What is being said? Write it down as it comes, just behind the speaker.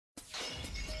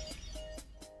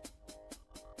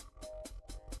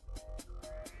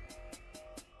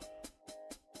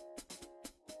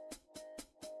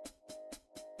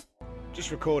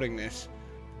just recording this.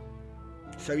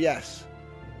 So yes.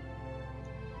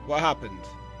 What happened?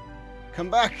 Come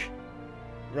back.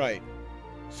 Right.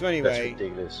 So anyway. That's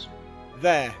ridiculous.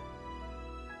 There.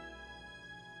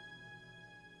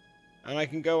 And I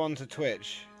can go on to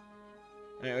Twitch.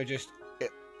 And it will just...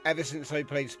 ever since I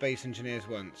played Space Engineers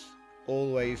once.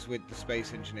 Always with the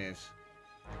Space Engineers.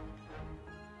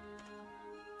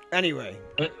 Anyway.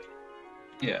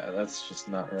 Yeah, that's just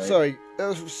not right. Sorry, that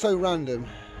was so random.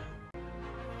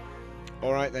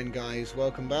 Alright then guys,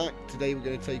 welcome back. Today we're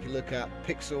going to take a look at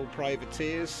Pixel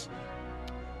Privateers.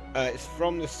 It's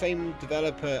from the same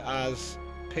developer as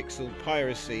Pixel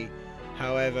Piracy.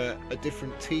 However, a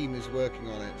different team is working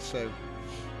on it. So,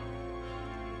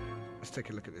 let's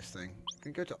take a look at this thing.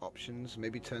 Can go to options,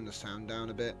 maybe turn the sound down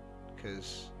a bit,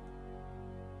 because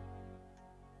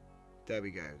there we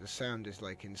go. The sound is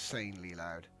like insanely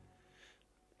loud.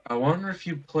 I wonder if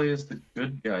you play as the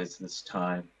good guys this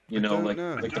time. You know, like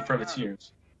the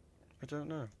privateers. I don't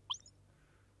know.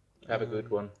 Have a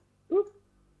good one.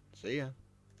 See ya.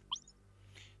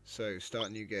 So,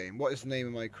 start new game. What is the name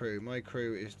of my crew? My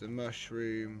crew is the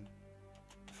MushroomFleet.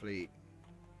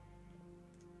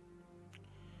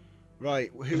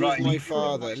 Right, who was my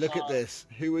father? Look at this.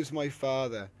 Who was my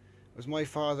father? Was my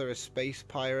father a space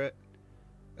pirate?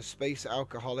 A space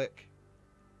alcoholic?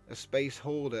 A space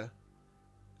hoarder?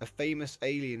 A famous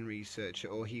alien researcher?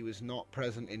 Or he was not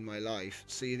present in my life?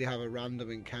 So you have a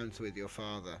random encounter with your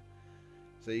father.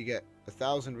 So you get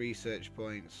 1,000 research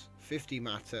points, 50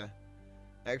 matter,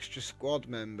 extra squad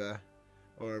member,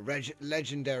 or a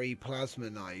legendary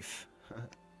plasma knife.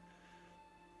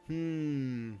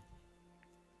 Wait,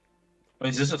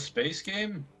 is this a space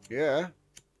game? Yeah.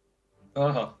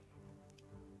 Oh.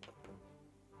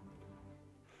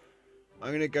 I'm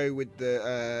going to go with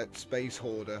the space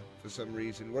hoarder for some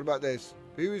reason. What about this?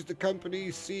 Who is the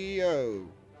company's CEO?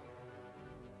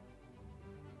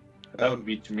 That would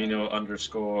be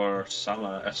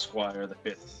Tomino_Sama Esquire the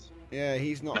 5th. Yeah,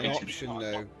 he's not an option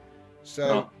though.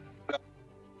 So,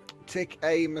 Tick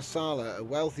A. Masala, a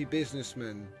wealthy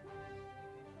businessman.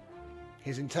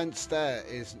 His intense stare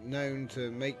is known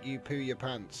to make you poo your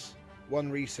pants.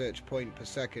 1 research point per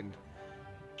second.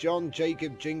 John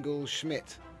Jacob Jingle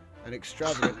Schmidt, an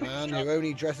extravagant man who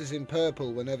only dresses in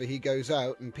purple whenever he goes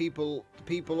out, and people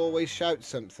always shout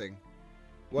something.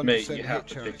 1% Mate, you hit have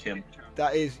to chance. pick him.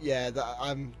 That is, yeah, that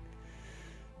I'm...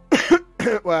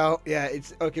 well, yeah,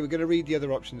 it's... Okay, we're going to read the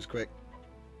other options quick.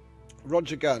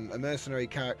 Roger Gunn, a mercenary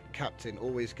captain,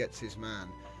 always gets his man.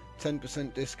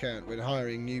 10% discount when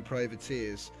hiring new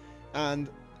privateers. And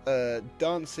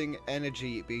Dancing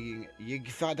Energy being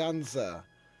Yigfadanza,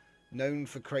 known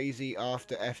for crazy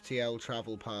after FTL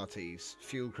travel parties.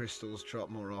 Fuel crystals drop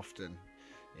more often.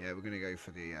 Yeah, we're going to go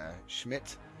for the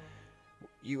Schmidt.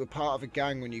 You were part of a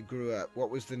gang when you grew up. What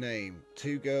was the name?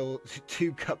 2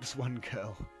 cups, 1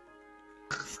 girl.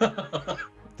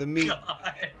 The meat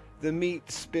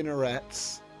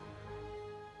spinnerettes.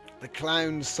 The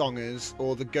clown songers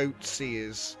or the goat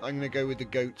seers. I'm going to go with the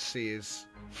goat seers.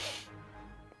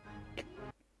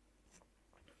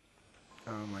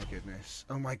 Oh my goodness.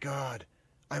 Oh my god.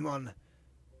 I'm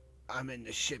in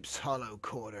the ship's hollow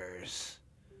quarters.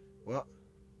 What?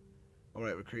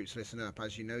 Alright, recruits, listen up.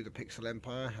 As you know, the Pixel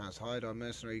Empire has hired our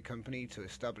mercenary company to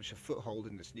establish a foothold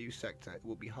in this new sector. It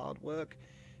will be hard work,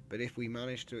 but if we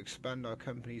manage to expand our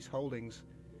company's holdings,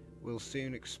 we'll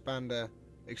soon expand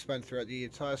throughout the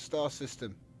entire star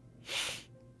system.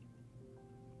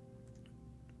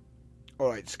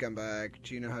 Alright, scumbag.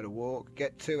 Do you know how to walk?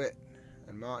 Get to it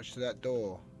and march to that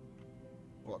door.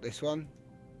 What, this one?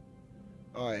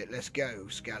 Alright, let's go,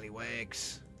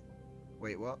 scallywags.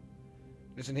 Wait, what?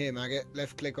 Listen here, maggot.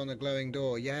 Left click on the glowing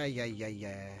door. Yeah. Let's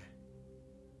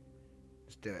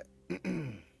do it.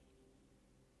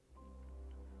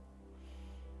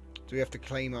 Do we have to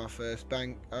claim our first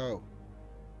bank? Oh.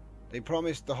 They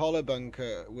promised the hollow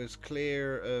bunker was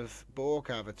clear of Bork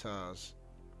avatars.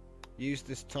 Use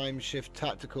this time shift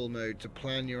tactical mode to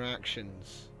plan your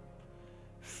actions.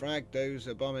 Frag those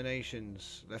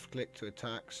abominations. Left click to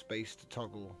attack, space to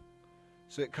toggle.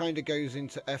 So it kind of goes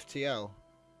into FTL.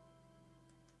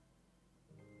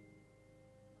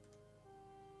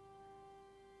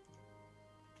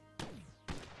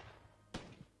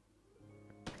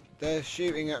 They're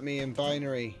shooting at me in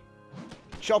binary.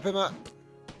 Chop him up!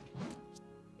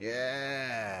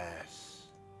 Yes!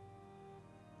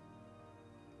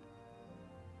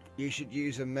 You should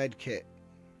use a med kit.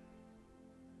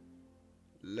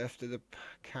 Left of the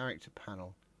character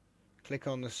panel. Click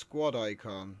on the squad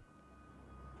icon.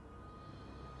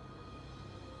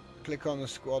 Click on the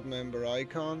squad member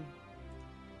icon.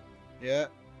 Yeah.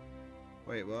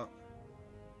 Wait, what?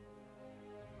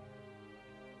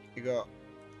 You got...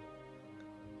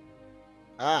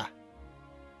 Ah!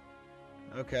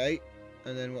 Okay.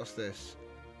 And then what's this?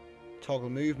 Toggle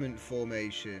movement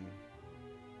formation.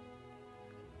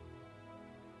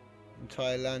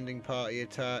 Entire landing party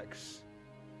attacks.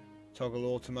 Toggle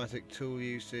automatic tool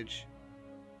usage.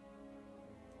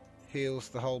 Heals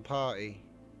the whole party.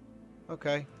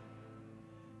 Okay.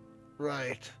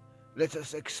 Right. Let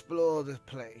us explore the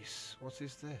place. What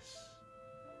is this?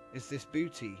 Is this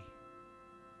booty?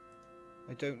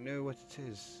 I don't know what it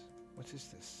is. What is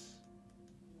this?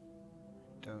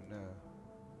 Don't know.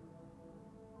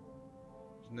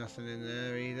 There's nothing in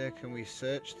there either. Can we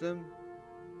search them?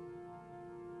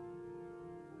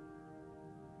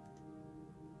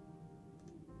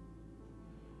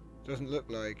 Doesn't look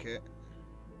like it.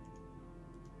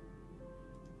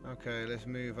 Okay, let's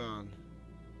move on.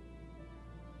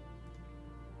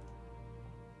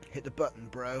 Hit the button,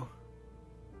 bro.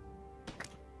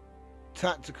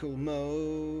 Tactical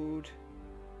mode.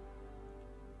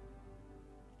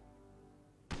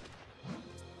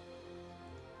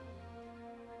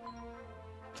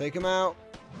 Take him out.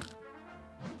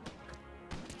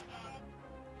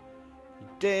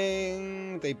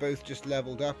 Ding! They both just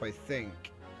leveled up, I think.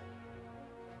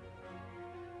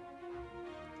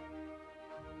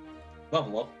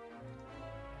 Level up.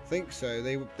 Think so.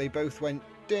 They both went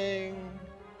ding.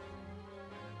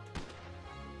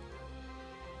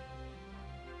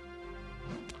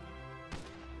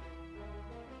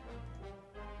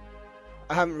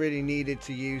 I haven't really needed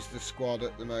to use the squad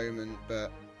at the moment,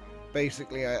 but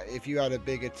basically if you had a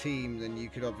bigger team, then you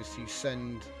could obviously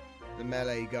send the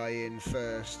melee guy in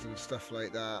first and stuff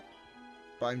like that.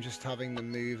 But I'm just having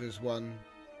them move as one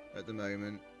at the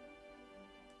moment.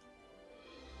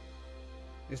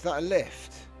 Is that a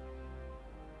lift?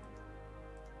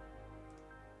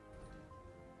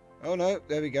 Oh no,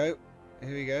 there we go.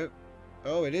 Here we go.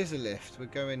 Oh, it is a lift.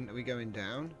 Are we going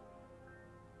down?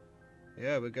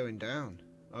 Yeah, we're going down.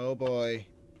 Oh boy.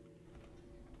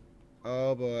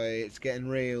 Oh boy, it's getting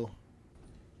real.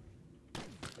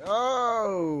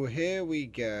 Oh, here we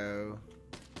go.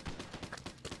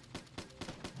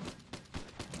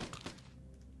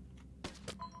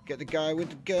 Get the guy with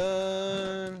the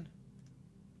gun.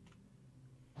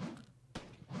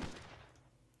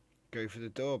 Go for the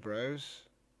door, bros.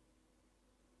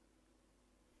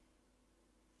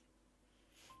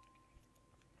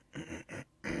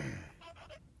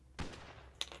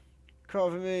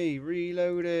 Cover me,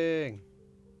 reloading.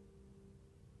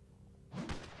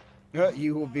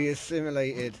 You will be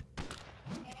assimilated.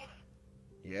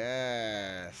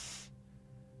 Yes.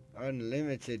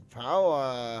 Unlimited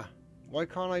power. Why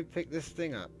can't I pick this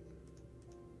thing up?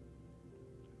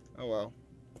 Oh well.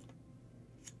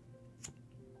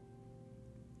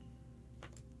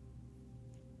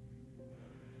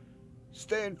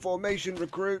 Stay in formation,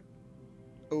 recruit.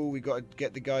 Oh, we got to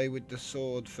get the guy with the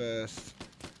sword first.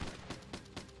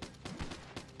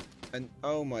 And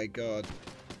oh my god.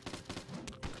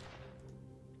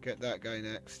 Get that guy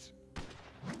next.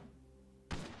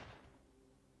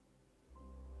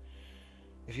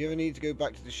 If you ever need to go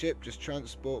back to the ship, just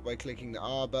transport by clicking the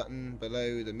R button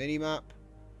below the minimap.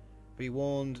 Be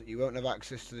warned, you won't have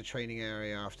access to the training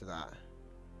area after that.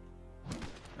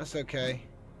 That's okay.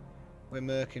 We're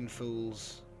merkin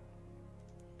fools.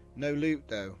 No loot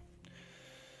though.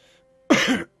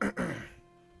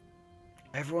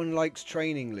 Everyone likes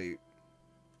training loot.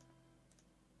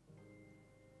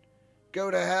 Go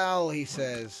to hell, he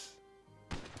says.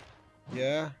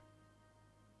 Yeah?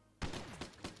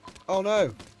 Oh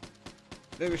no!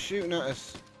 They were shooting at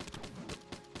us.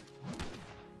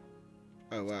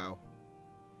 Oh wow.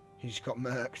 He just got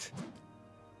murked.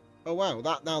 Oh wow,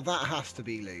 now that has to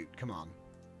be loot. Come on.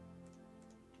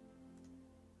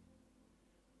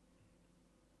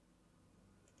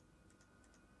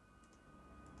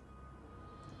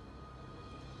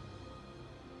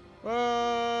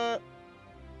 What?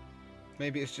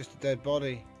 Maybe it's just a dead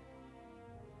body.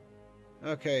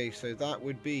 Okay, so that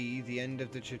would be the end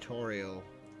of the tutorial.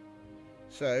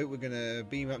 So, we're going to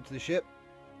beam up to the ship.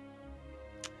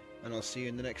 And I'll see you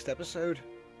in the next episode.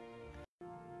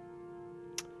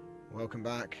 Welcome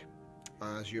back.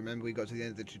 As you remember, we got to the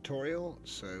end of the tutorial.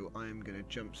 So, I'm going to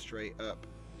jump straight up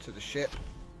to the ship.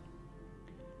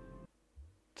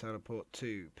 Teleport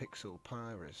to Pixel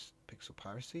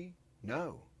Piracy?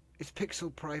 No, it's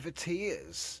Pixel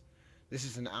Privateers. This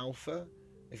is an alpha,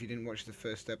 if you didn't watch the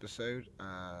first episode,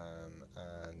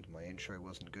 and my intro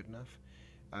wasn't good enough.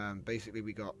 Basically,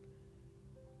 we got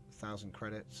 1,000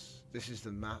 credits. This is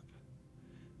the map.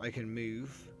 I can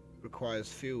move,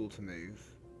 requires fuel to move.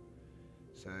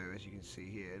 So, as you can see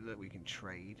here, look, we can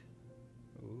trade.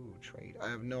 Ooh, trade. I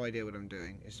have no idea what I'm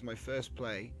doing. It's my first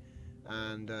play,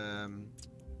 and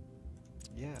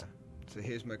yeah. So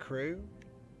here's my crew.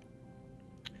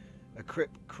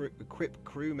 Equip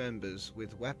crew members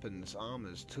with weapons,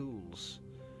 armors, tools.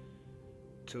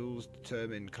 Tools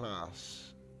determine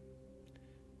class.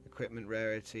 Equipment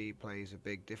rarity plays a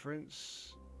big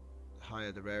difference.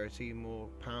 Higher the rarity, more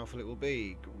powerful it will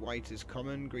be. White is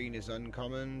common, green is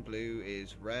uncommon, blue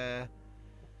is rare.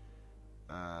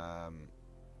 And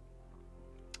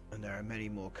there are many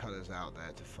more colours out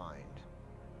there to find.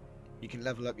 You can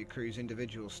level up your crew's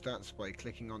individual stats by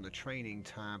clicking on the training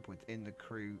tab within the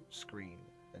crew screen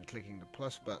and clicking the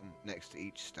plus button next to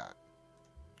each stat.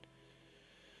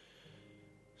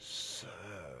 So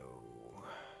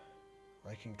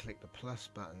I can click the plus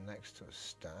button next to a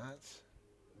stat.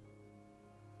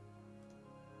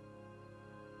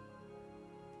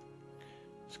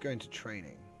 Let's go into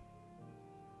training.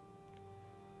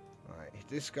 Right,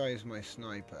 this guy is my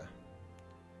sniper.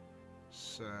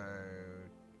 So,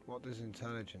 what does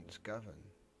intelligence govern?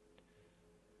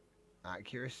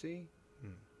 Accuracy?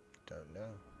 Don't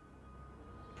know.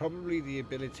 Probably the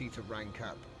ability to rank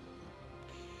up.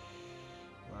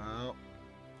 Well,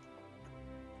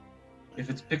 if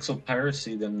it's Pixel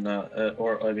Piracy, then,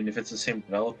 or I mean, if it's the same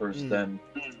developers, then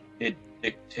it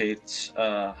dictates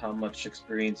how much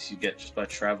experience you get just by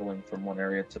traveling from one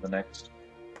area to the next.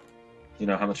 You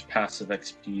know, how much passive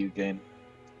XP you gain.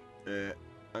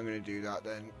 I'm going to do that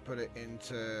then. Put it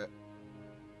into...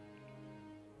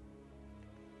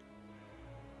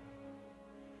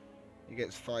 He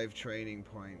gets 5 training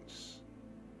points.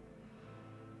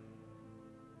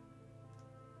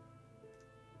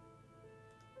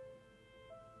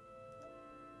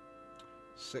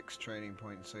 Six training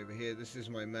points over here. This is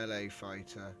my melee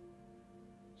fighter.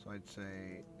 So I'd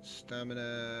say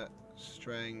stamina,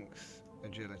 strength,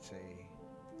 agility.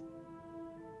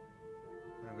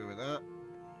 I'll go with that.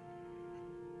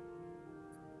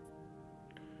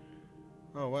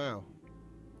 Oh wow.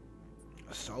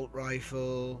 Assault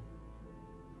rifle.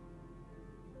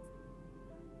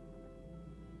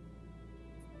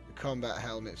 The combat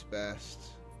helmet's best.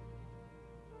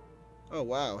 Oh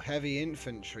wow, heavy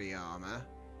infantry armor.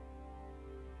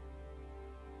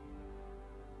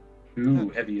 Ooh,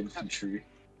 heavy infantry.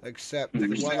 Except the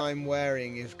one I'm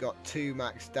wearing has got 2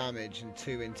 max damage and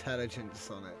 2 intelligence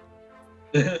on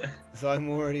it. So I'm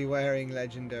already wearing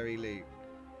legendary loot.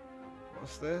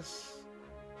 What's this?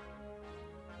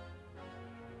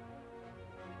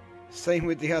 Same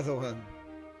with the other one.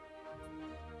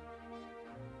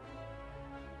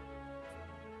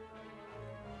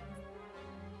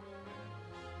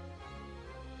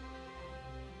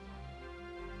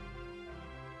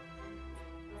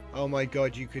 Oh my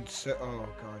god, you could so... Oh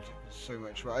god, so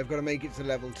much. Right, I've got to make it to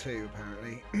level 2,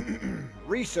 apparently.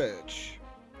 Research.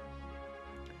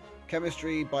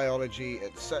 Chemistry, biology,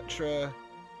 etc.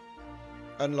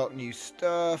 Unlock new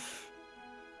stuff.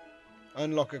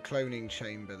 Unlock a cloning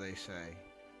chamber, they say.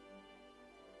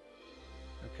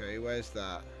 Okay, where's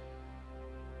that?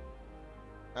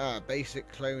 Ah,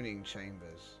 basic cloning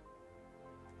chambers.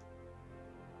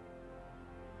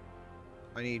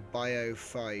 I need Bio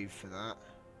 5 for that.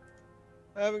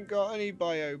 I haven't got any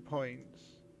Bio points.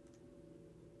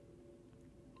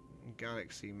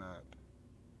 Galaxy map.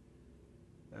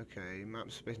 Okay,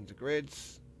 map split into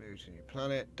grids. Move to a new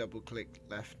planet. Double click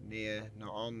left near,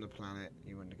 not on the planet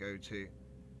you want to go to.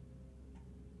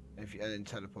 And then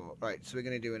teleport. Right, so we're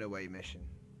going to do an away mission.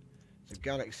 So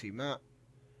galaxy map.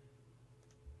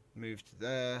 Move to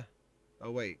there.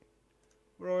 Oh wait,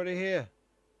 we're already here.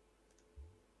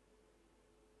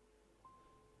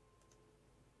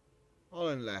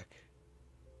 Hollandlek.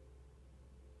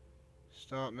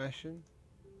 Start mission.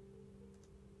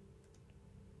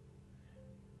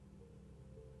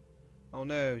 Oh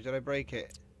no, did I break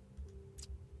it?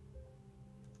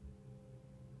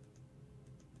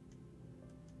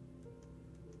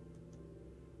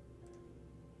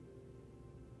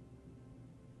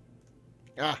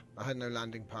 Ah, I had no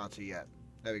landing party yet.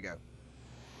 There we go.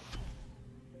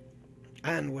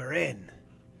 And we're in.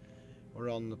 We're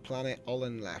on the planet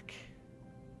Hollandlek.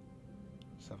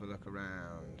 Let's have a look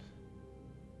around.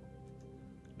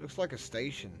 Looks like a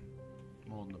station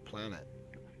more than a planet.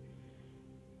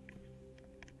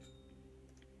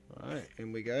 Alright,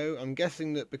 in we go. I'm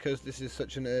guessing that because this is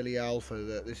such an early alpha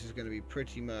that this is going to be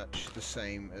pretty much the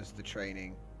same as the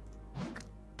training.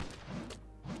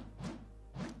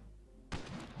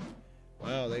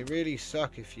 Wow, they really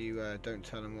suck if you don't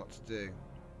tell them what to do.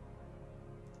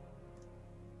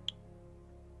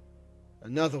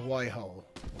 Another Y-hole.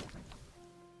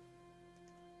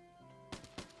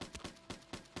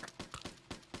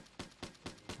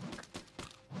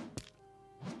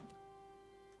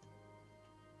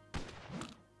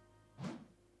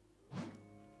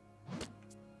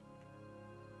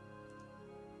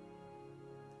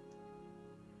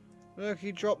 Look,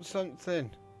 he dropped something.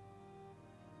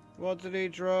 What did he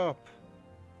drop?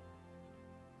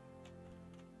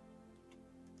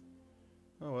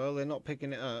 Oh well, they're not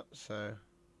picking it up, so...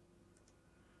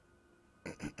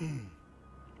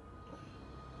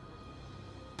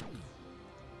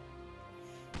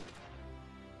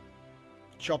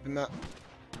 Chop him up.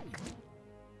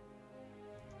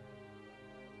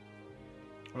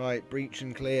 Right, breach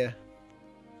and clear.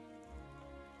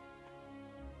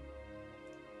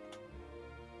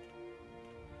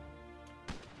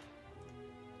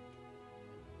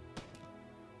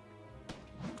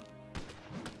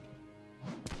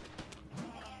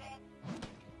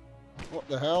 What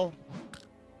the hell?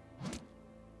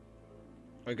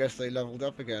 I guess they leveled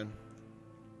up again.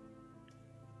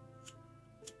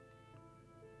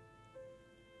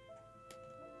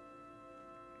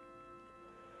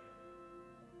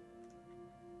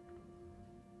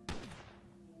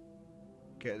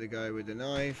 Get the guy with the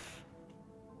knife.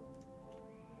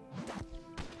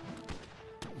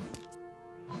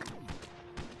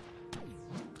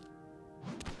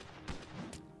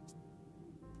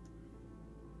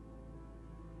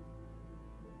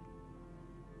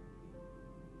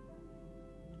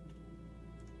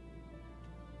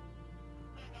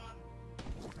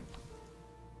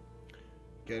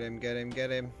 Get him, get him,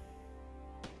 get him.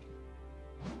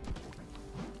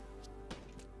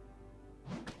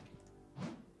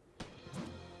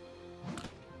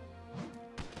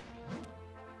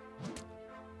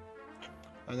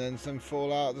 And then some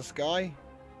fall out of the sky?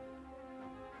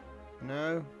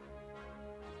 No?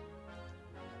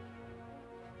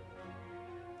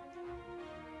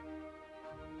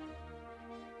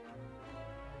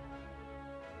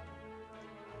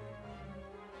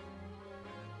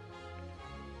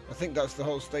 I think that's the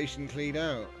whole station cleaned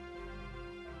out.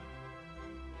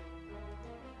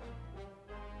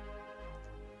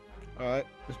 Alright,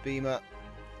 let's beam up.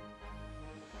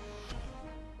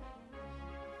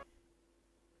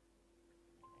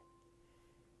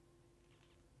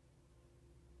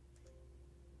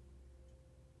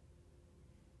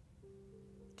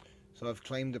 So I've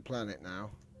claimed the planet now.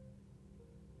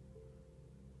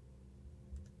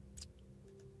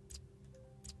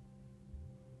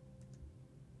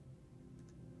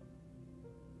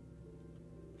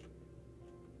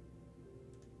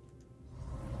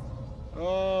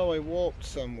 Oh, I warped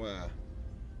somewhere.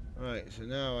 Right, so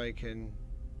now I can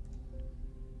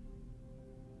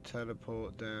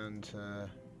teleport down to...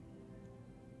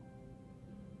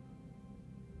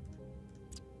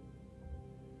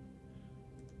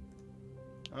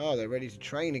 Oh, they're ready to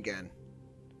train again.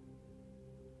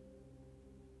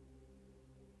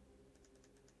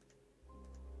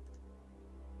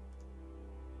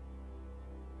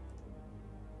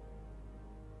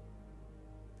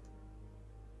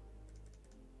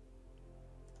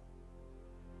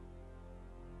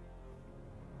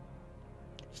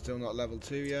 Still not level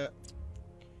 2 yet.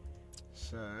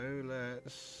 So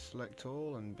let's select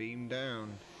all and beam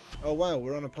down. Oh wow,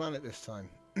 we're on a planet this time.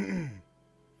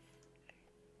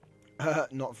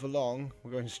 Not for long. We're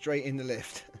going straight in the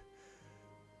lift.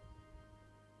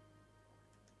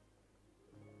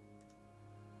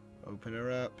 Open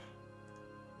her up.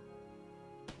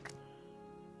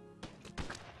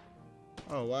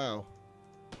 Oh wow.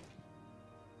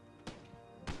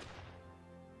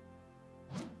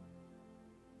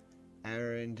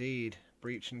 Error indeed.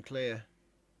 Breach and clear.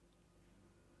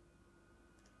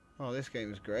 Oh, this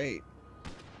game is great.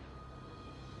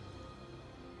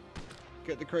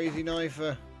 Get the crazy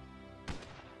knifer.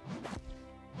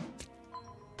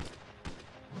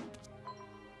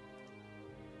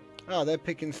 Oh, they're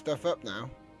picking stuff up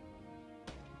now.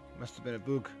 Must have been a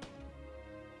bug.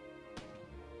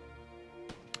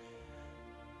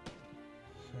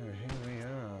 So here we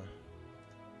are.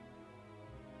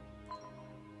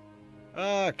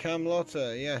 Ah,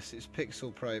 Camlotta. Yes, it's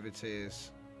Pixel Privateers.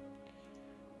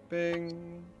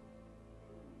 Bing.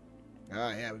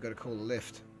 Ah, yeah, we've got to call the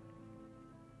lift.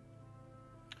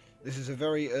 This is a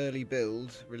very early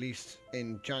build, released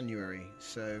in January,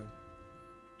 so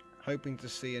hoping to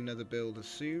see another build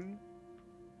soon.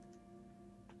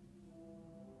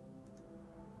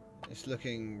 It's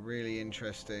looking really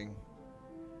interesting.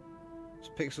 It's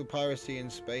Pixel Piracy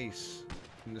in space,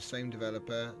 from the same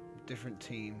developer, different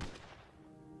team.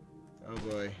 Oh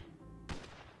boy.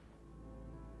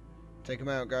 Take them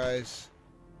out, guys.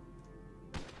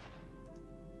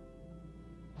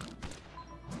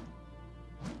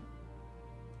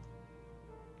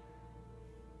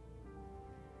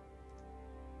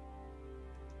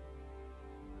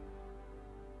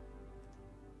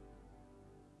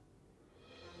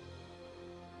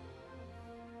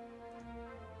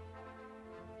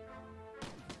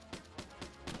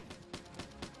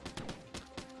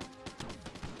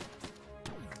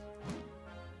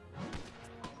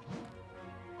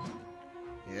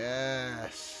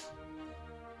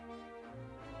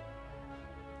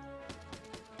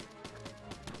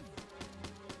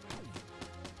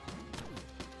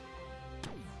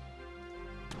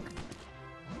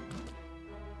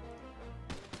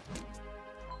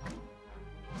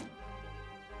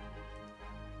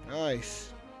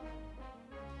 Nice.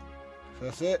 So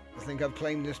that's it. I think I've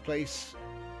claimed this place.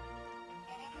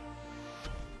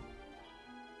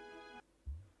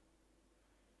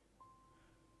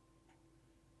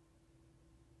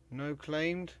 No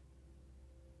claimed?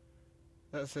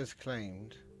 That says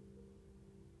claimed.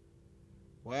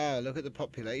 Wow, look at the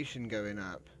population going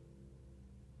up.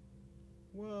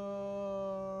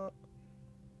 What?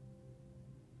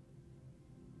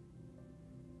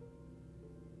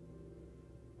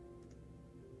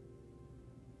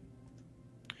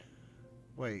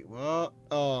 Wait, what?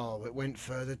 Oh, it went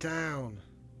further down.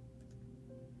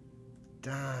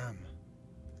 Damn.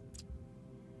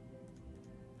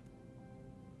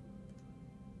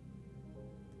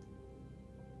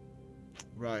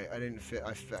 Right, I didn't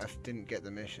didn't get the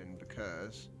mission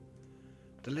because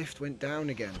the lift went down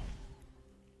again.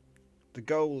 The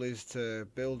goal is to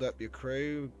build up your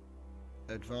crew,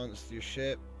 advance your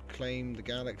ship, claim the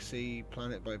galaxy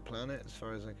planet by planet, as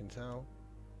far as I can tell.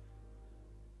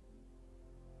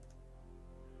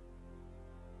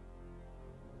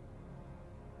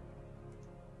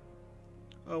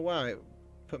 Oh wow, it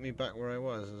put me back where I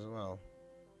was as well.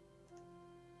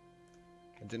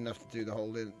 I didn't have to do the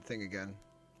whole thing again.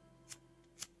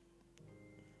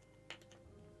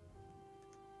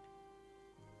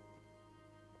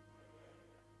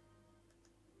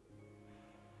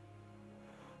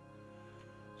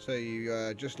 So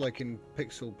you, just like in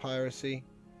Pixel Piracy,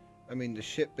 I mean the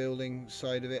shipbuilding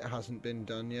side of it hasn't been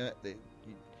done yet.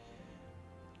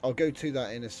 I'll go to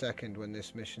that in a second when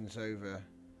this mission's over.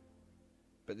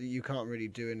 But you can't really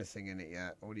do anything in it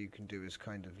yet. All you can do is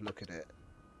kind of look at it.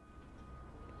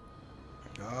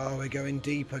 Oh, we're going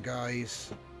deeper,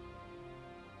 guys.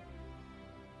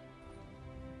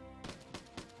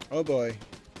 Oh boy.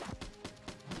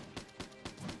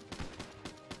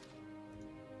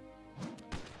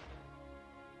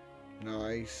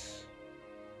 Nice.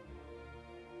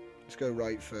 Let's go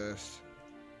right first.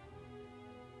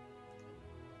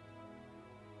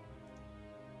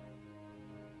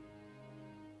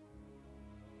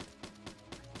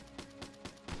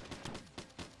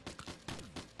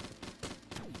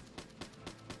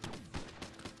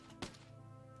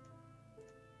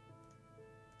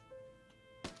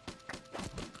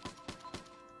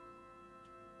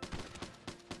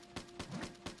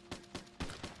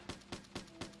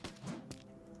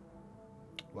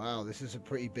 Wow, this is a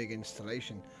pretty big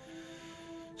installation.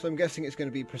 So I'm guessing it's going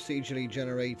to be procedurally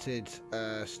generated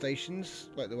stations,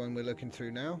 like the one we're looking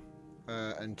through now,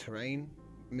 and terrain.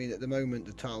 I mean, at the moment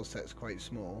the tile set's quite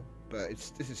small, but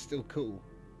this is still cool.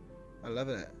 I love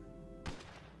it.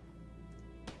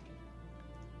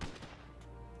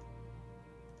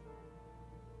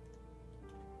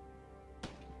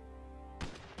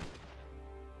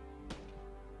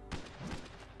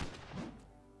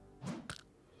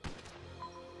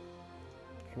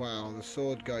 Wow, the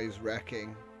sword guy's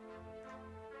wrecking.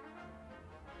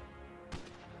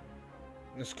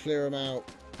 Let's clear him out.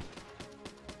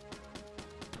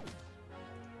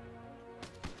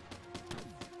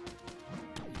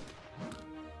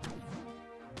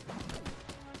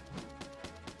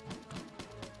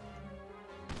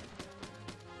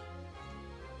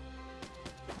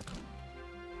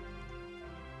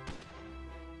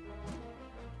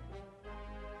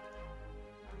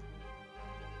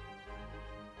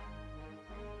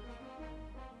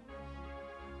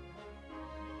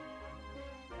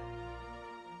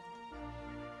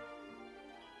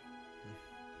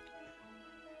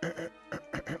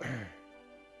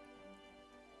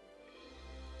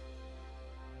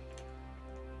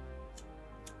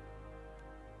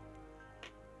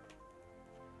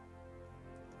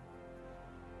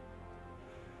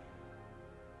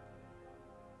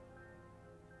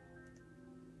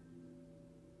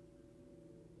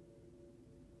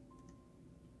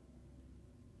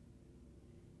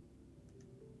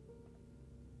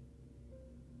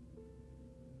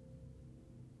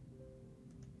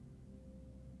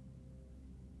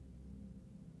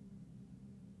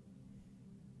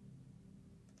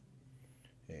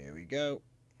 Here we go.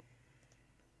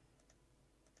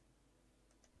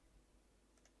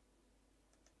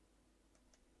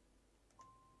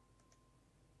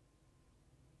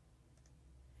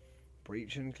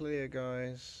 Breach and clear,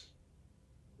 guys.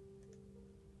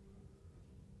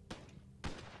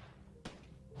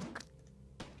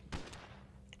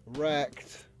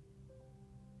 Wrecked.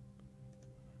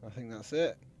 I think that's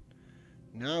it.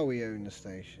 Now we own the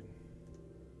station.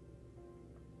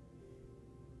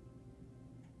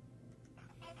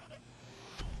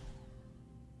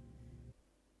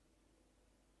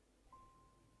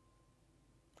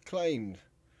 Claimed.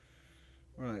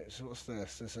 Right, so what's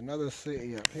this? There's another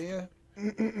city up here.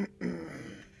 going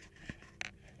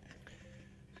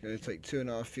to take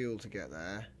 2.5 fuel to get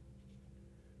there.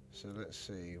 So let's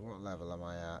see, what level am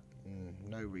I at?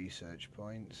 No research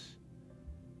points.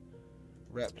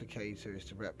 Replicator is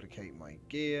to replicate my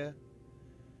gear.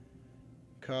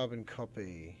 Carbon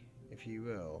copy, if you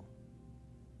will.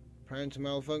 Prone to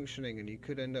malfunctioning, and you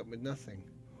could end up with nothing.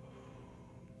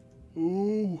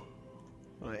 Ooh.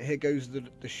 Right, here goes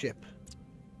the ship.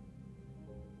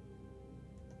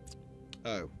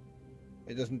 Oh.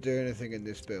 It doesn't do anything in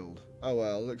this build. Oh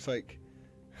well, looks like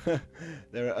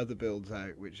there are other builds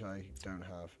out which I don't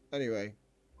have. Anyway.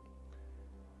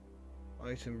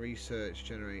 Item research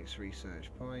generates research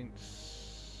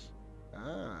points.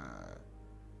 Ah.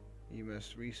 You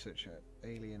must research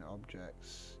alien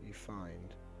objects you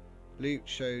find. Loot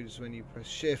shows when you press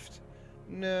shift.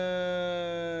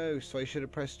 No! So I should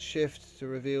have pressed shift to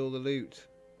reveal the loot.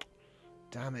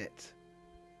 Damn it.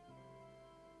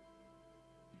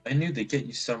 I knew they'd get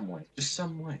you some way. Just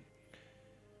some way.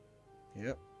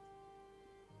 Yep.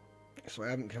 So I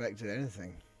haven't collected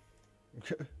anything.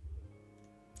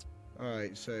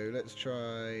 Alright, so let's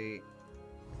try...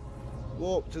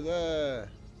 warp to there!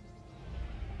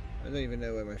 I don't even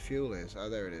know where my fuel is. Oh,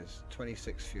 there it is.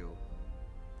 26 fuel.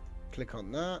 Click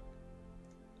on that.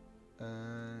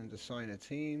 And assign a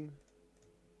team.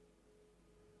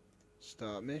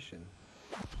 Start mission.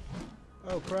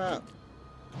 Oh, crap!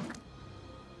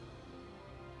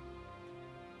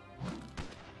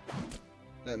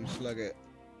 Let them slug it.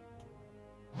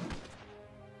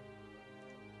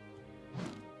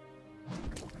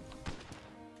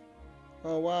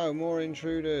 Oh wow, more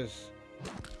intruders.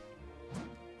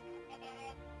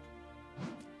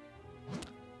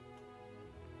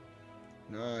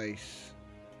 Nice.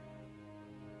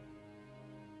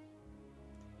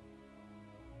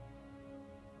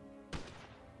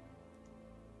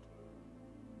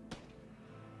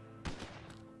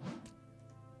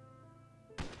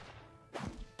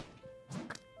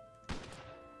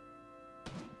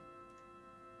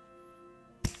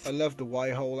 I love the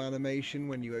Y-hole animation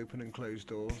when you open and close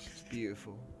doors. It's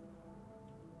beautiful.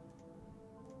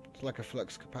 It's like a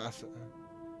flux capacitor.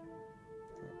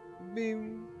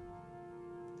 Boom.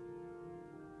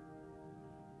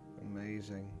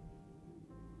 Amazing.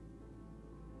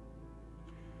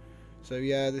 So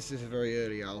yeah, this is a very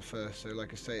early alpha, so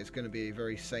like I say, it's going to be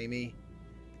very samey.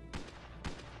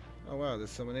 Oh wow, there's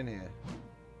someone in here.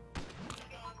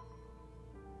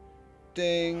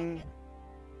 Ding!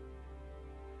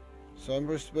 So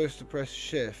I'm supposed to press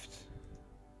shift.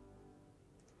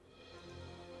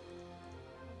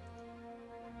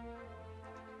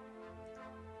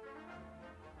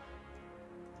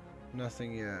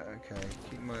 Nothing yet, okay.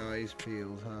 Keep my eyes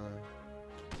peeled, huh?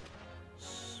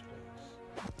 Space.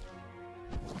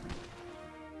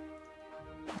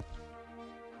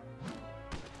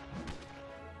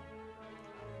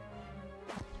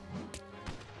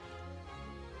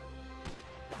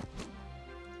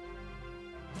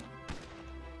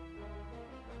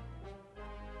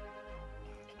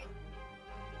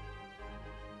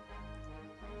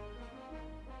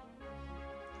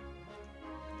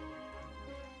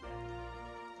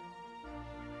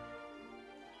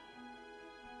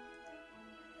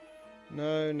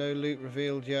 No, no loot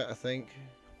revealed yet, I think.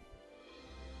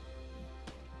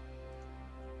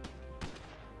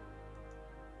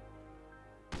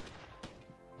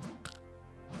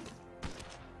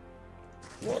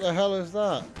 What the hell is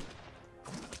that?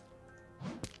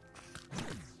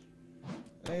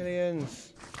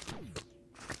 Aliens.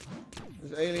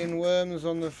 There's alien worms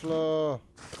on the floor.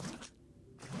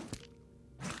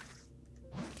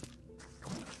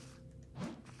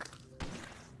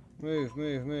 Move,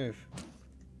 move, move.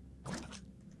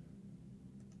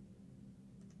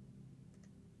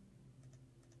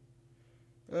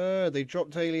 They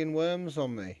dropped alien worms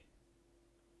on me.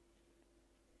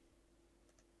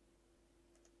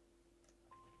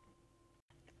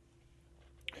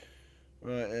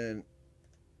 Right then.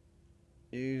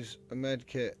 Use a med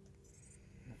kit.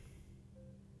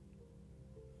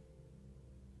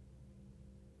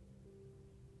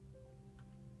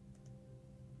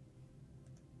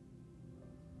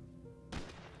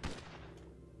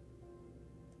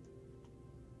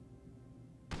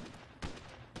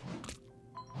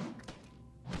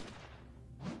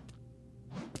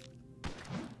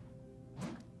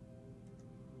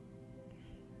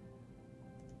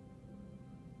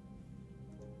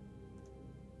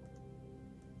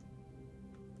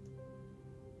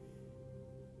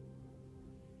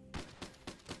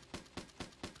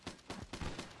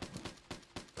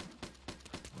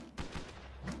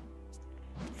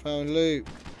 Found loot.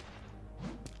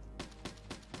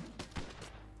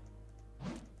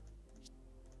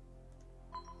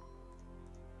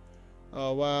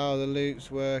 Oh wow, the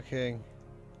loot's working.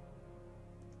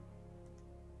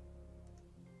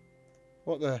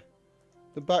 What the?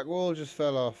 The back wall just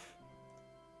fell off.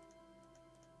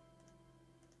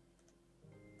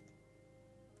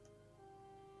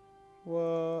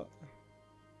 What?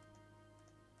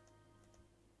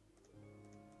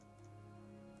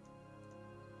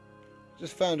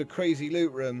 Just found a crazy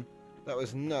loot room. That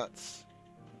was nuts.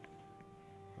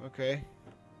 Okay.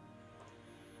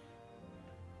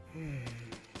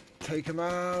 Take him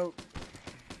out.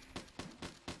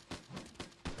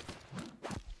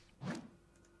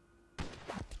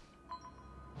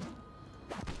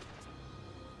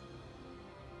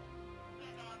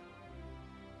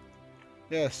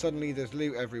 Yeah, suddenly there's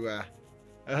loot everywhere.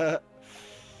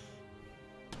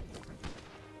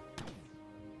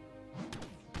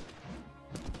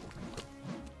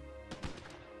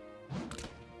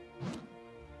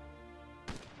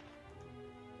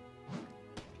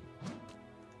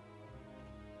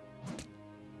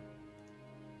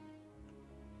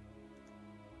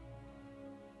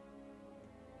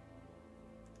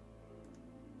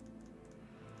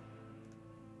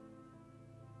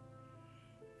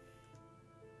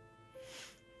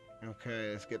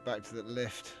 Okay, let's get back to the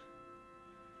lift.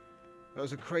 That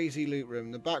was a crazy loot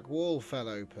room. The back wall fell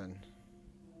open.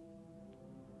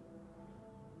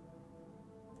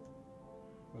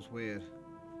 It was weird.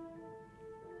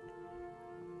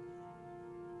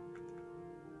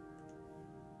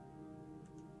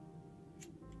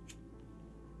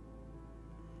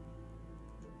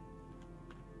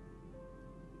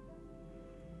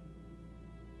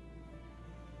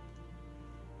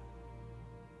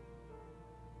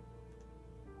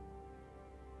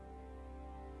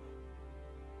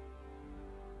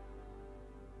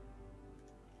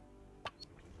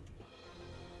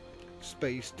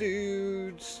 Space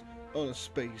dudes on a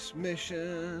space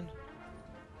mission.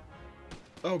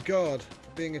 Oh god,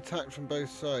 being attacked from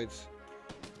both sides.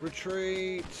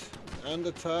 Retreat and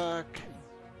attack.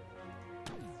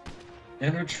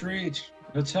 And retreat.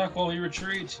 Attack while you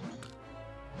retreat.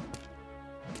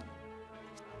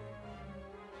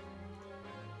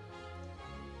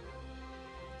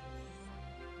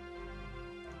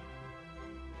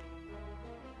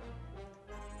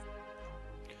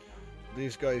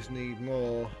 These guys need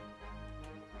more.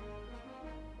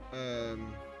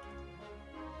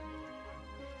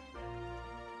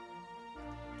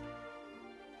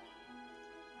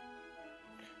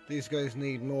 These guys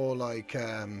need more like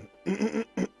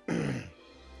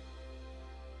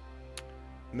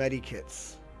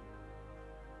medikits.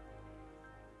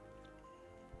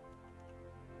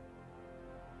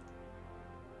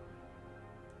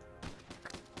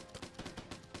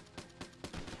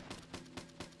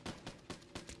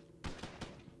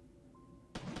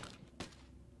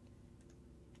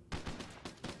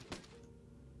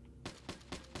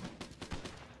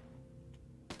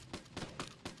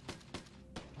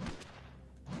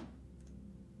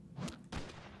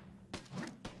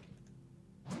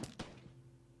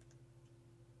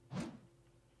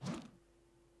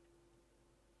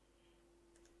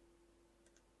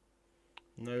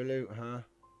 No loot, huh?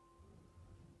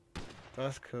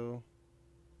 That's cool.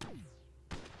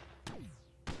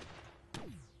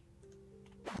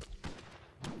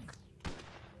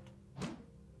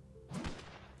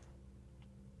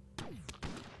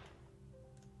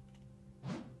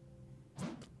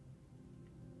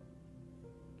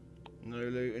 No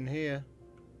loot in here.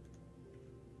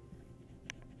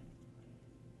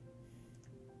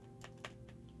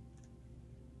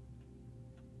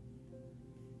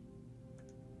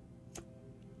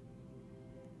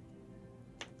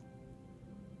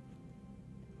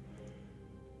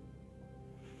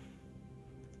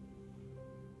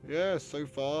 Yeah, so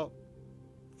far,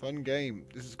 fun game.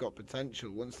 This has got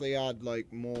potential. Once they add like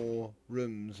more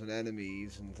rooms and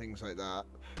enemies and things like that.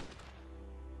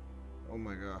 Oh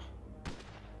my god.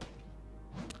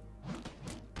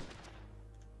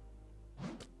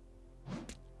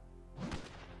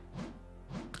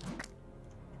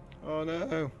 Oh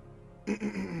no.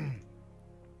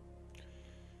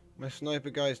 My sniper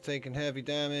guy's taking heavy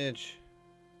damage.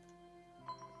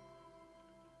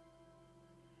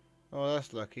 Oh,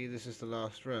 that's lucky. This is the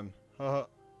last room. Haha.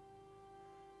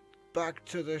 Back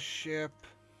to the ship.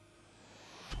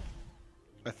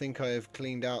 I think I have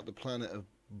cleaned out the planet of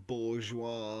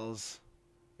bourgeois.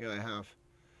 Yeah, I have.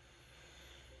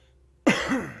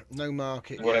 No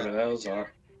market Whatever yet. those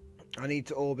are. I need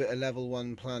to orbit a level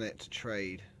 1 planet to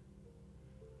trade.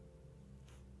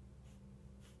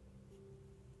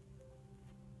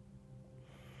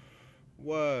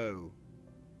 Whoa.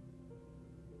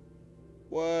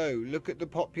 Whoa, look at the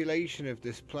population of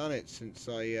this planet since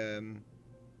I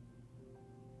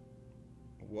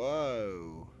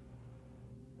Whoa.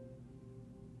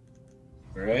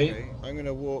 Right? Okay, I'm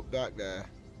gonna walk back there.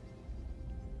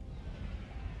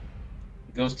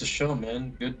 It goes to show,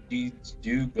 man. Good deeds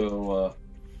do go.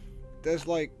 There's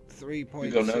like Do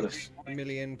go 3.6 noticed.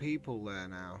 million people there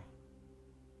now.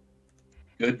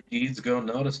 Good deeds go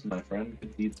noticed, my friend.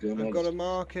 Good deeds go I've got a noticed.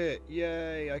 market.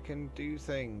 Yay, I can do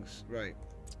things. Right.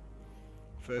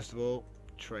 First of all,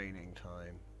 training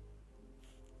time.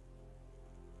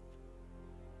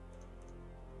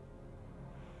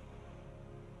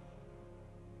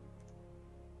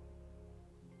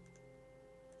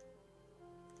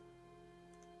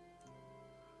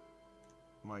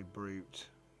 My brute.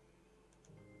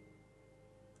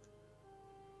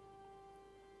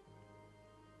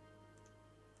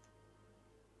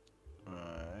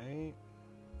 Alright.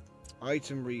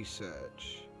 Item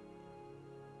research.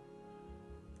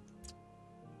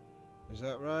 Is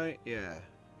that right? Yeah.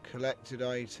 Collected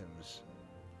items.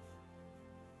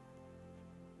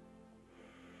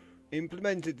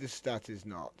 Implemented this stat is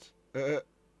not.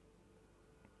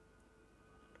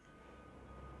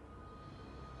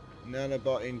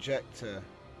 Nanobot injector.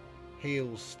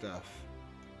 Heals stuff.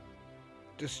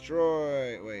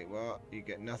 Destroy. Wait, what? You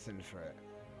get nothing for it.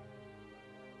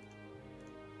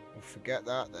 Well, forget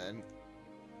that then.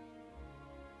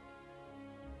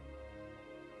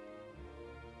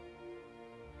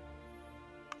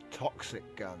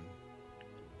 Toxic gun.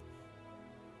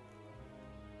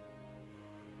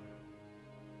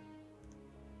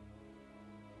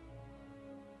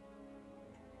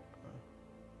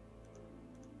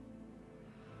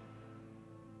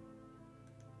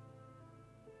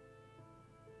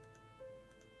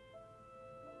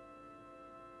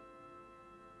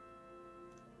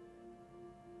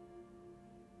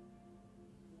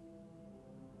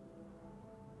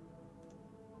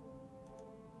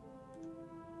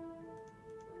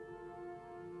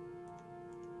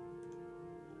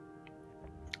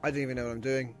 I don't even know what I'm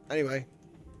doing. Anyway.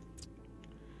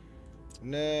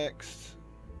 Next.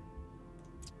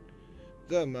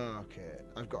 The market.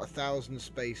 I've got 1,000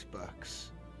 space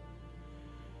bucks.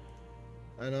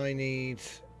 And I need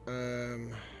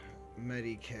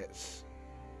medikits.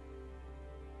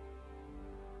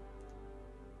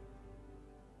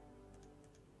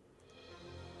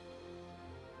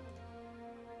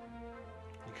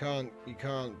 You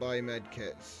can't buy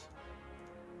medkits.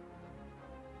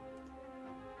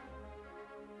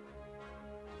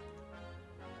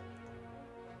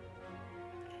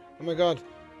 Oh my god,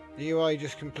 the UI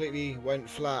just completely went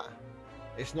flat.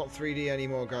 It's not 3D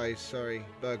anymore, guys. Sorry,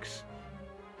 bugs.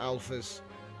 Alphas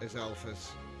is alphas.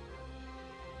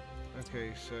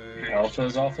 Okay, so...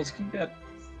 Alphas can get.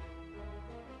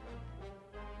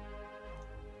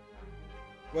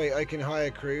 Wait, I can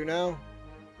hire crew now?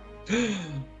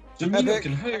 Domino Epic.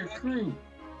 can hire crew.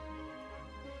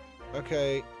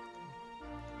 Okay.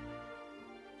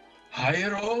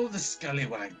 Hire all the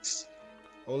scallywags.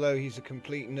 Although he's a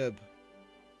complete nub.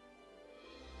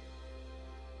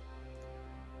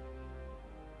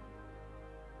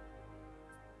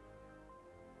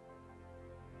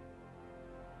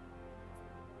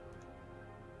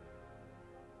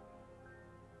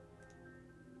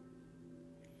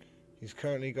 He's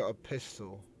currently got a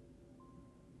pistol.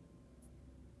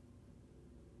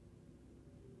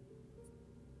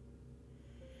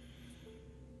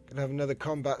 Gonna have another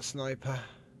combat sniper.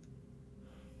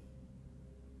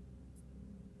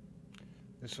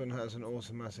 This one has an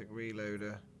automatic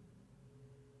reloader.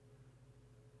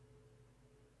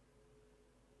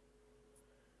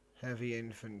 Heavy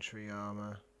infantry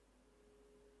armor.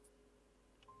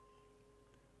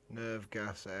 Nerve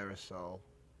gas aerosol.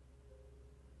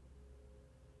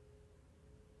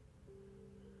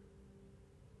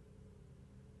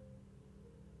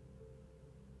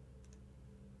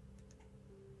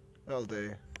 That'll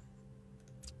do.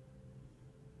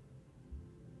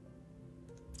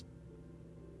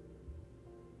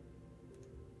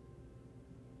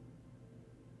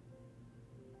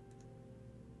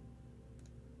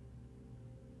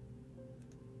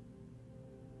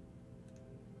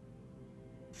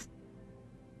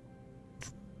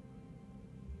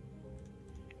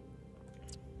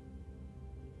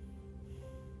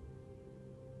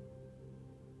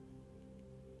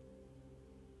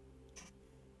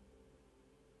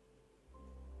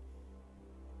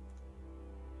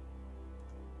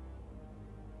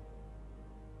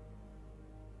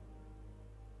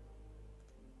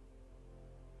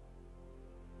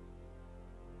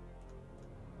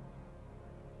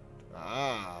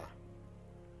 Ah,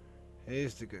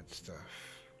 here's the good stuff.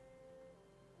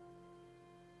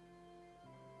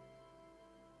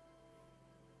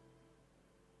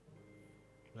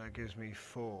 That gives me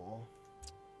 4.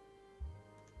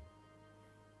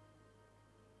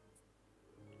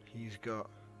 He's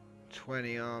got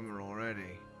 20 armor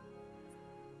already.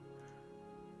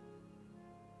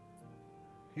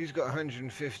 He's got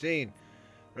 115.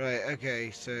 Right, okay,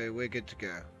 so we're good to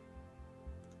go.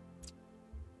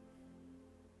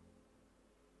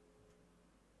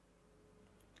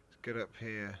 Let's get up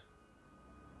here.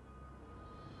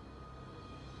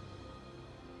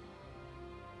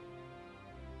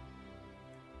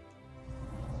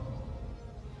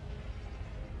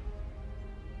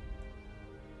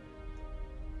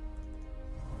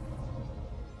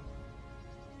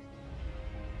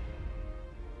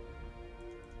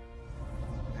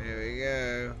 Here we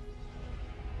go.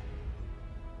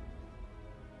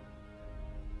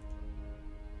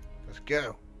 Let's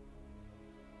go.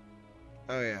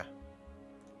 Oh yeah.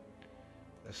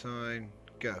 Assign,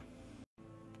 go.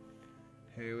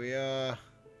 Here we are.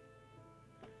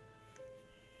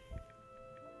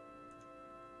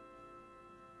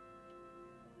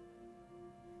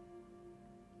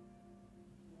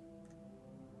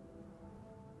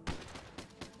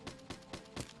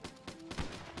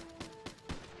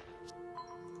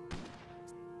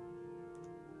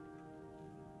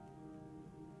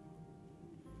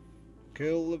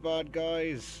 Kill the bad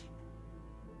guys.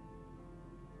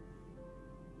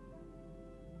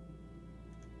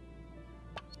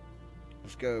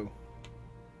 Let's go.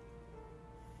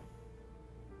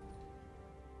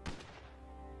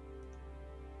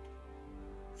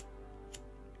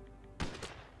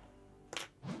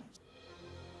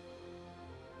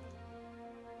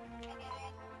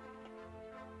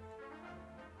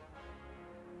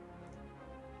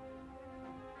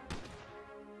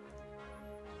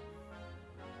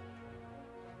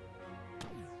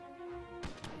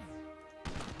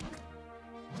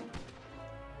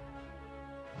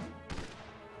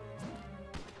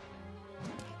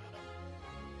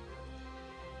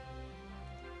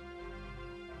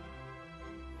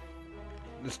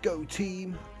 Let's go,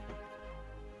 team.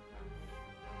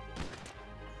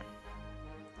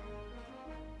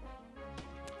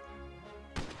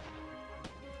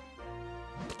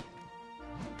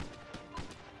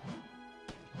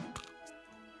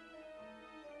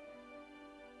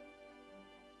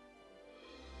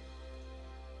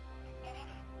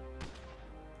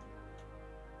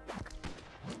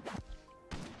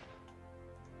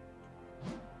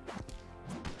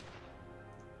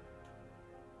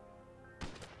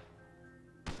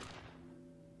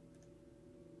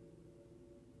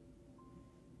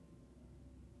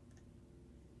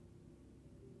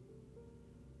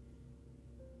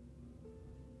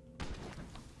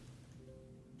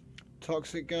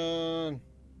 Toxic gun.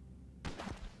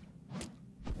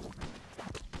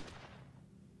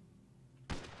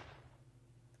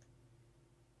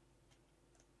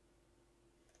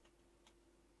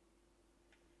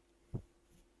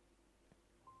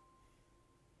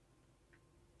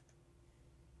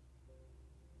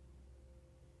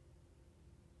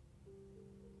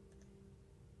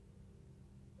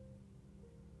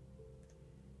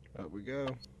 Up we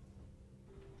go.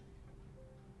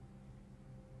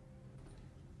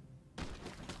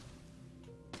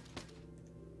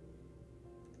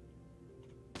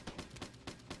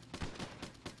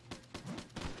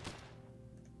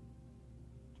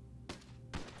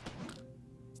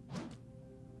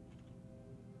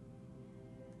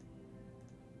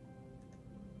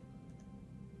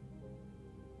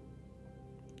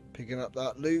 Picking up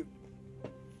that loot.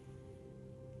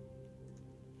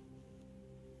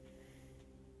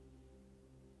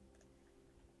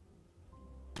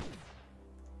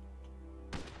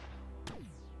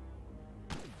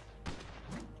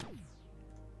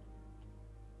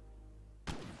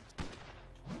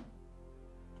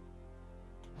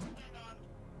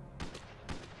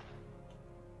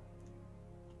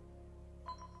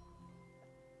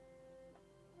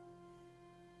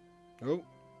 Oh,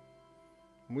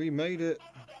 we made it.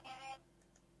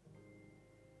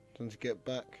 Time to get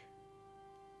back.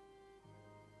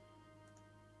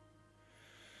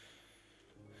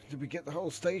 Did we get the whole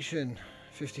station?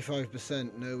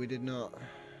 55%. No, we did not.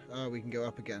 Ah, we can go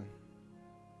up again.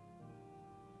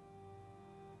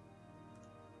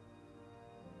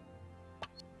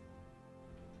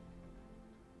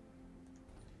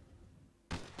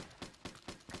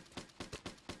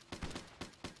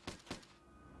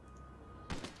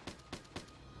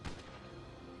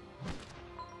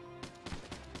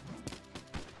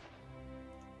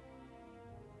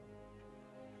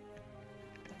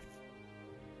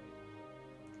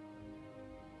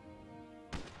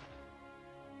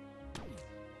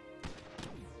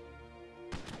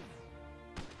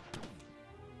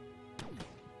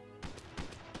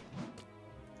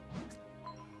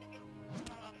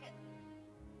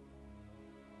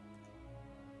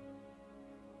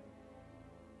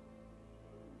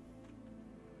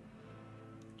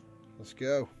 Let's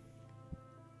go.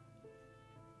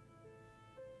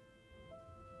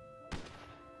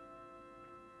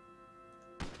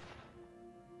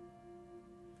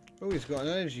 Oh, he's got an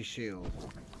energy shield.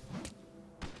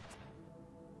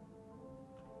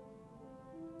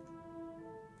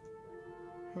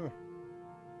 Huh.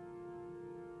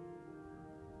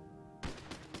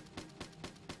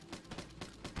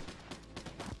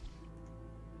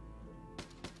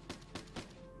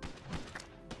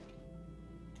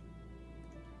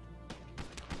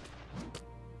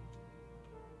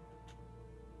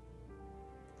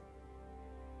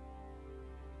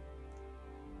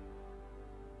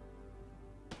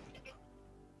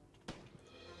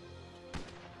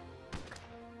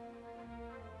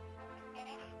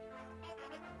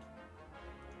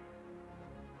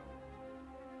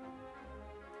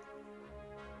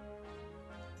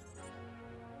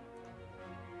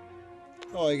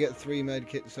 Oh, I get 3 med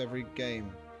kits every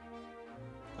game.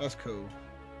 That's cool.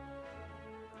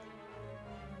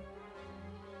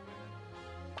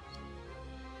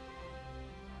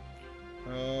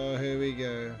 Oh, here we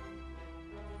go.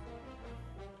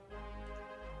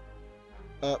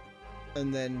 Up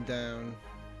and then down.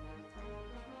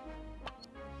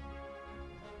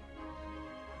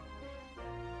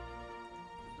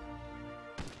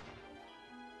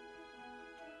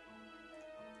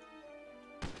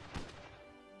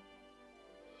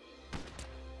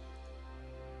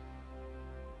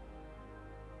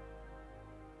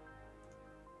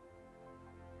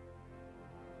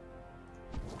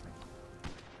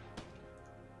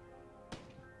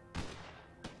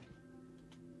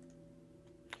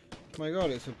 My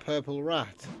god, it's a purple rat.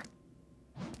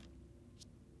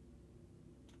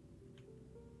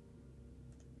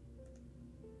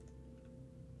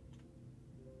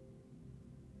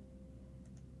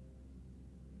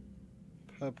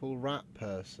 Purple rat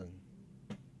person.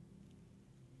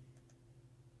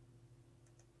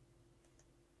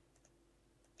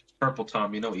 Purple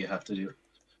Tom, you know what you have to do.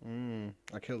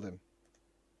 I killed him.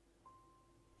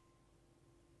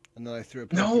 And then I threw a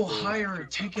Pokeball. No, higher!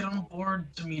 Take it on board,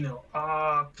 Tamino.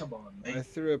 Ah, come on, mate. I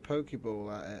threw a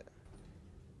Pokeball at it.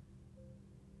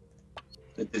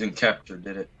 It didn't capture,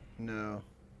 did it? No.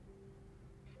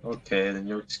 Okay, then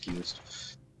you're excused.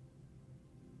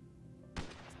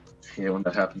 Yeah, when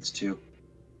that happens too.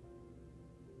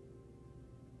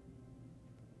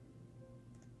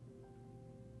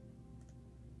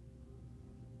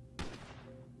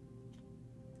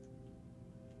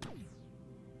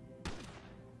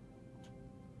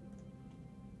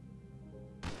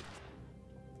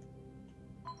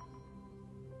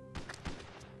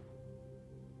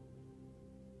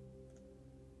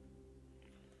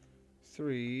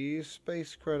 Three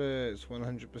space credits,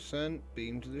 100%.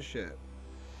 Beam to the ship.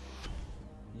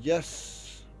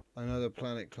 Yes, another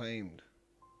planet claimed.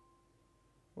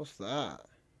 What's that?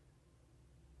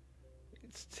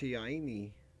 It's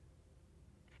tiny.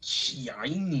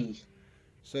 Shiny.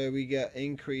 So we get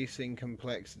increasing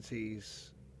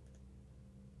complexities.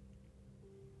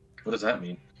 What does that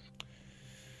mean?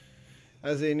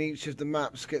 As in each of the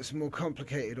maps gets more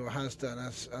complicated, or has done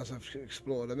as I've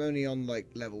explored. I'm only on like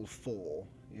level 4,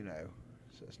 you know,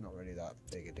 so it's not really that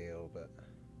big a deal, but...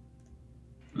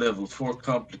 Level 4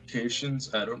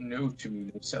 complications? I don't know, to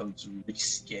me that sounds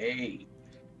risque.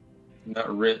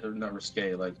 Not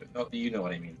risque, like, no, you know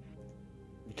what I mean.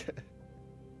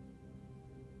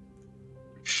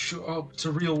 Shut up, it's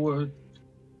a real word.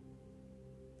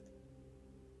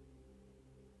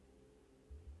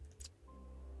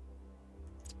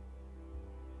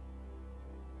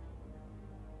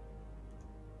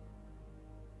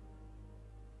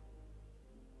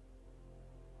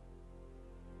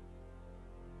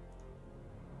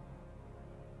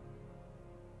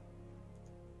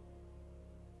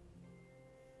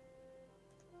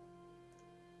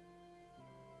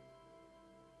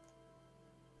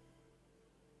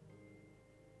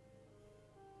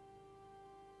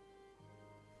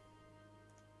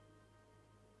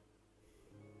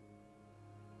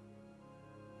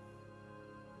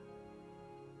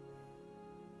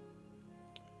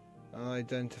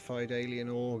 Identified alien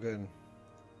organ.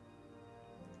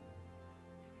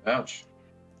 Ouch.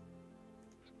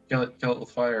 Kill it with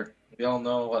fire. We all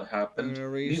know what happened.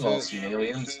 We've all seen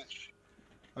aliens.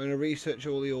 I'm gonna research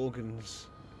all the organs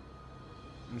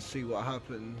and see what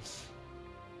happens.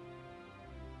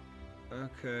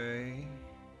 Okay.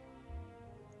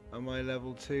 Am I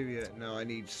level 2 yet? No, I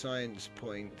need science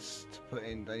points to put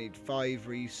in. I need 5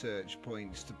 research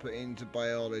points to put into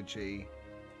biology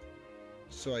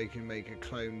so I can make a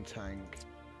clone tank.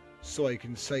 So I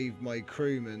can save my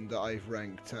crewman that I've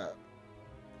ranked up.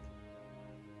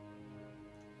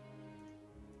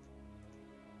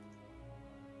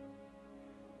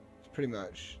 pretty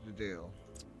much the deal.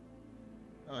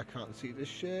 I can't see the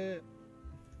ship.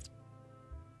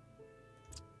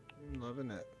 I'm loving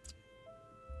it.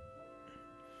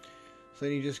 So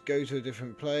then you just go to a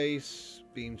different place,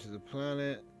 beam to the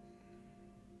planet.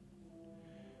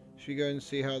 Should we go and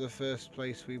see how the first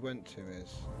place we went to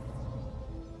is?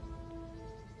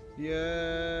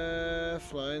 Yeah,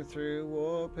 flying through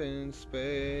warp in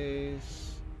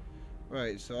space.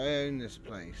 Right, so I own this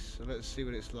place. So let's see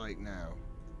what it's like now.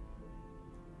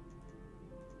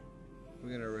 We're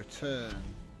going to return.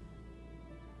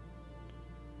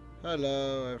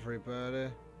 Hello,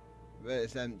 everybody. But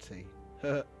it's empty.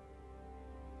 There's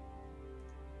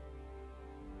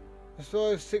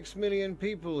still 6 million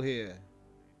people here.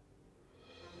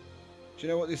 Do you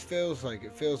know what this feels like?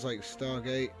 It feels like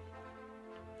Stargate.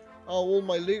 Oh, all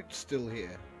my loot's still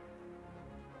here.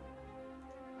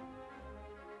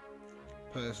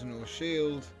 Personal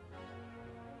shield.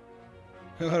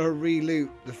 I gotta re-loot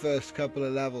the first couple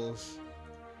of levels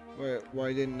where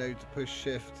I didn't know to push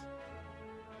shift.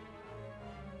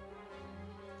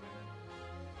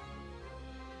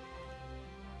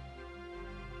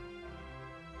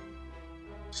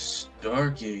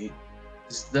 Stargate?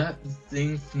 Is that the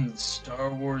thing from Star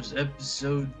Wars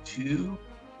Episode 2?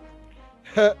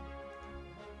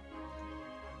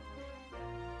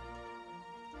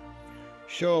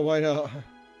 Sure, why not?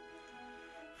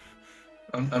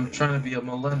 I'm trying to be a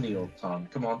millennial, Tom.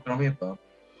 Come on, throw me a bone.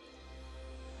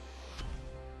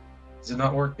 Is it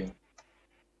not working?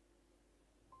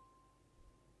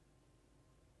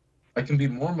 I can be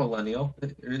more millennial.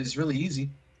 It is really easy.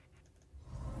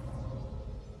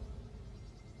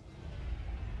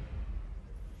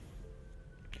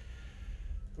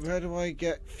 Where do I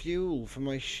get fuel for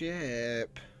my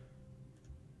ship?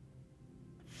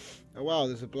 Oh wow,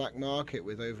 there's a black market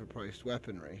with overpriced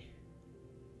weaponry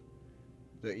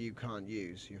that you can't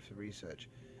use. You have to research.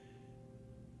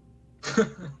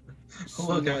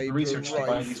 Look, I have to research to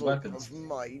buy these weapons. Of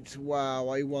might. Wow,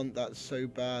 I want that so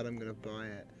bad. I'm gonna buy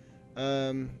it.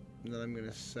 And then I'm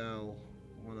gonna sell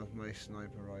one of my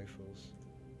sniper rifles.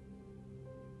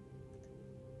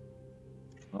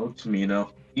 Oh,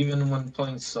 Tamino. Even when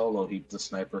playing solo, he's the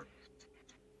sniper.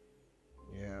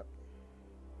 Yeah.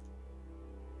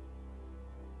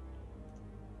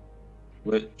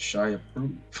 Which I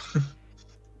approve.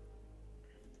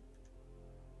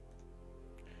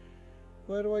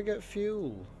 Where do I get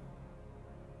fuel?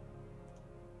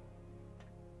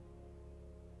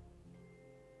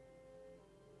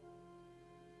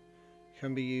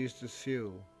 Can be used as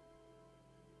fuel.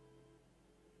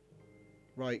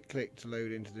 Right click to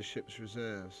load into the ship's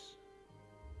reserves.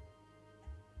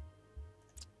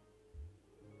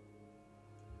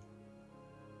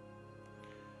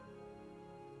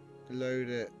 Load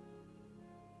it.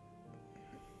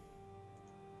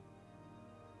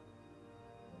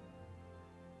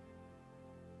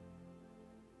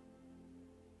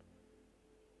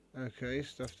 Okay,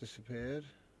 stuff disappeared.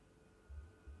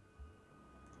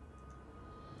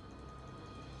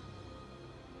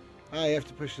 Ah, you have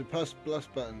to push the plus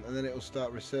button and then it will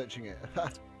start researching it.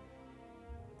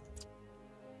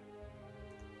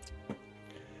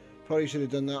 Probably should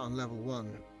have done that on level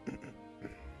 1.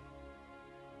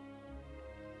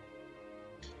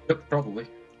 Yep, probably.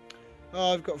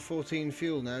 Oh, I've got 14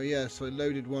 fuel now, yeah, so I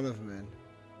loaded one of them in.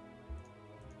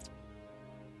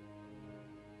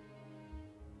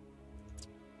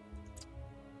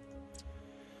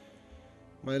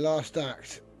 My last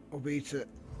act will be to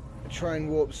try and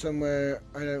warp somewhere.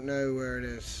 I don't know where it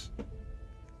is.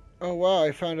 Oh wow!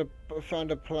 I found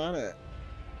a planet.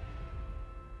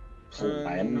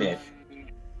 Planet.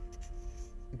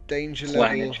 Danger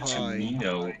Planet level high.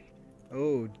 Tamino.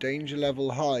 Oh, danger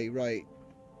level high. Right.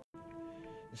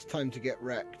 It's time to get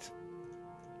wrecked.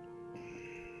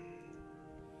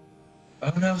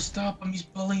 Oh no! Stop him! He's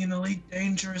pulling an elite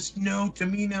dangerous. No,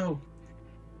 Tamino.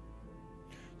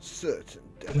 Certain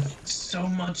death. There's so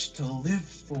much to live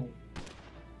for.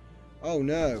 Oh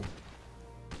no.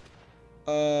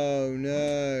 Oh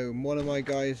no. One of my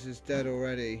guys is dead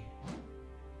already.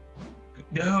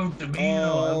 No, Tamino,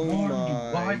 Oh I warned you.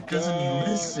 my Why doesn't God.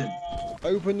 he listen?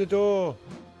 Open the door.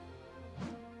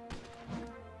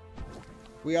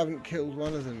 We haven't killed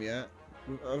one of them yet.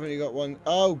 I've only got one.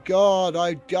 Oh God,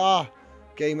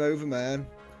 game over, man.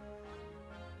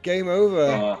 Game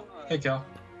over. Hey, Cal.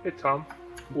 Hey Tom,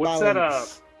 what's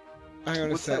Balance. Hang on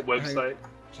a what's sec. that website?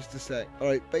 Just a sec.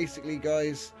 Alright, basically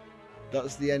guys,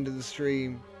 that's the end of the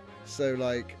stream. So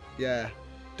like, yeah.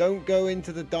 Don't go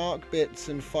into the dark bits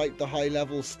and fight the high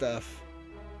level stuff.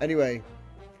 Anyway,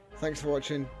 thanks for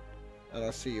watching, and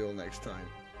I'll see you all next time.